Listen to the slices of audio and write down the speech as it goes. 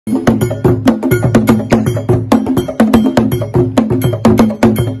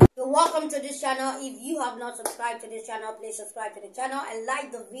this channel, please subscribe to the channel and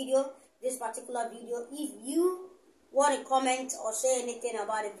like the video, this particular video. If you want to comment or say anything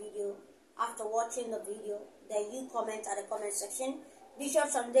about the video after watching the video, then you comment at the comment section. Bishop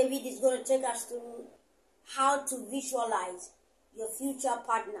Saam David is going to take us through how to visualize your future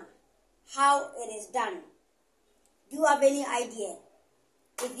partner, how it is done. Do you have any idea?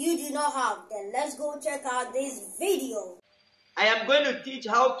 If you do not have, then let's go check out this video. I am going to teach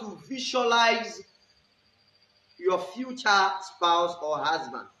how to visualize your future spouse or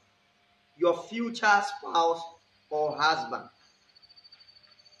husband. Your future spouse or husband.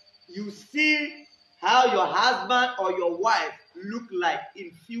 You see how your husband or your wife look like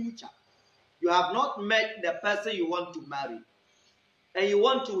in future. You have not met the person you want to marry, and you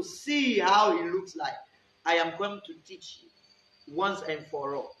want to see how he looks like. I am going to teach you once and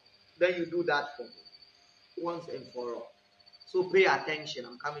for all. Then you do that for me once and for all. So pay attention.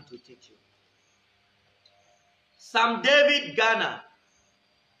 I'm coming to teach you. Saam David Ghana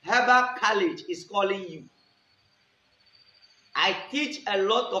Herbal College is calling you. I teach a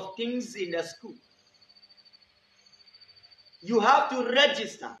lot of things in the school. You have to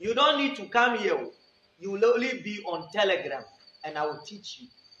register. You don't need to come here. You will only be on Telegram and I will teach you.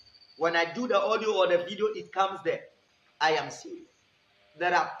 When I do the audio or the video, it comes there. I am serious.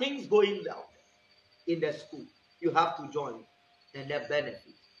 There are things going down in the school. You have to join and the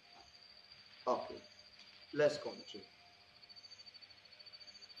benefit. Okay, let's continue.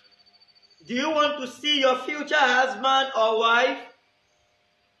 Do you want to see your future husband or wife?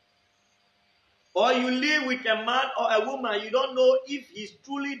 Or you live with a man or a woman, you don't know if he's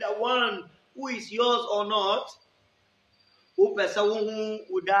truly the one who is yours or not.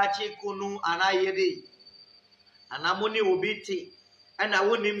 Udachi kunu anayede. Anamuni ubiti. And I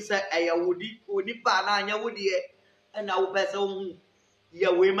wouldn't him say ayawudi, unipa na anyawudi and I will pesa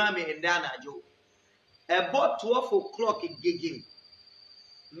ya wema me and dana jo. About 12 o'clock in gigging.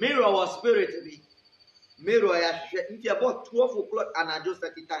 Mirror was spiritually. Mirror about 12 o'clock and I just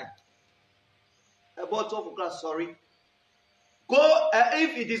at the time. About 12 o'clock, sorry. Go,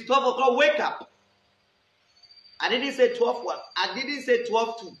 if it is 12 o'clock, wake up. I didn't say 12:1. I didn't say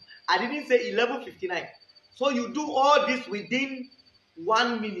 12:2. I didn't say 11:59. So you do all this within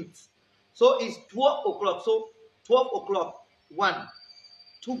 1 minute. So it's 12 o'clock. So 12 o'clock, 1,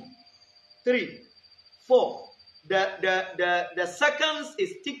 2, 3, 4. The seconds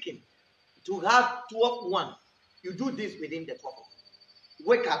is ticking to have 12:1. You do this within the 12 o'clock.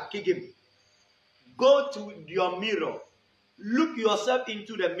 Wake up, kick him. Go to your mirror. Look yourself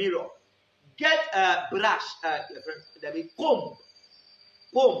into the mirror. Get a brush, comb.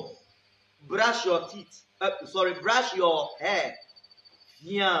 Brush your teeth. Brush your hair.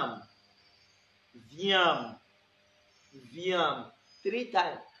 Viam. 3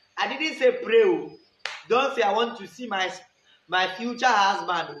 times. I didn't say pray. Don't say I want to see my future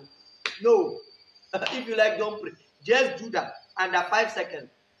husband. No. If you like, don't pray. Just do that. Under 5 seconds,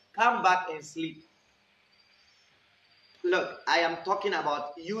 come back and sleep. Look, I am talking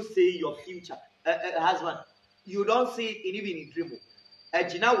about you see your future husband. You don't see it even in dream.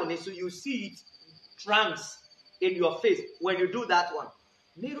 So you see it trance in your face when you do that one.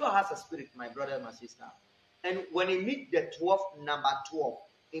 Mirror has a spirit, my brother and my sister. And when you meet the 12th, number 12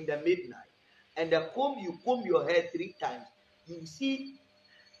 in the midnight, and you comb your hair 3 times, you see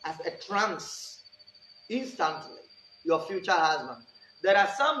as a trance instantly your future husband. There are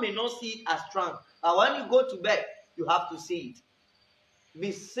some may not see it as trance, but when you go to bed, you have to see it.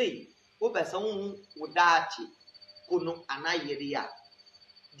 Me say, obesawu udachi kuno anayeria.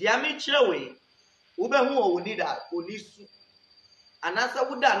 Diami chrewe, ubehu onida onisu. Anasa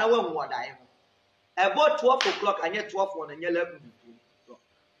uda na we wadae. About 12 o'clock and yet 12:1 and 11.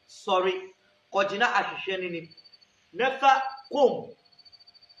 Sorry, kojina ahihwe ni. Never comb.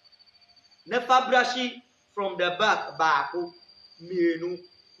 Never brush from the back, mienu,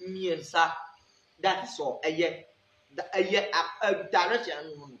 miensa. That's all.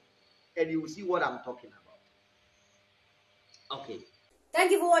 Direction, and you will see what I'm talking about. Okay.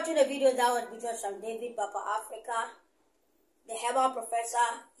 Thank you for watching the video. That was Bishop Saam David, Papa Africa, the herbal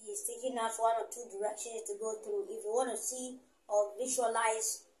professor. He is teaching us 1 or 2 directions to go through. If you want to see or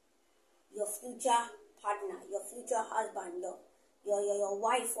visualize your future partner, your future husband, your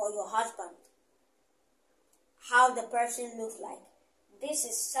wife or your husband, how the person looks like. This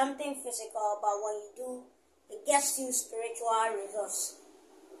is something physical, but when you do, it gets you spiritual results.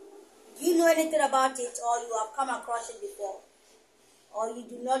 Do you know anything about it, or you have come across it before, or you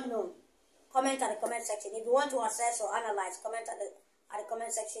do not know? Comment at the comment section. If you want to assess or analyze, comment at the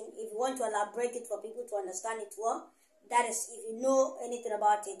comment section. If you want to elaborate it for people to understand it well, that is, if you know anything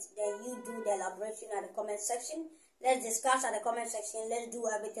about it, then you do the elaboration at the comment section. Let's discuss at the comment section. Let's do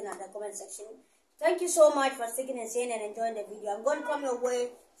everything at the comment section. Thank you so much for sticking and staying and enjoying the video. I'm going to come your way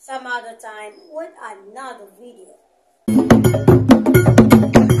some other time with another video.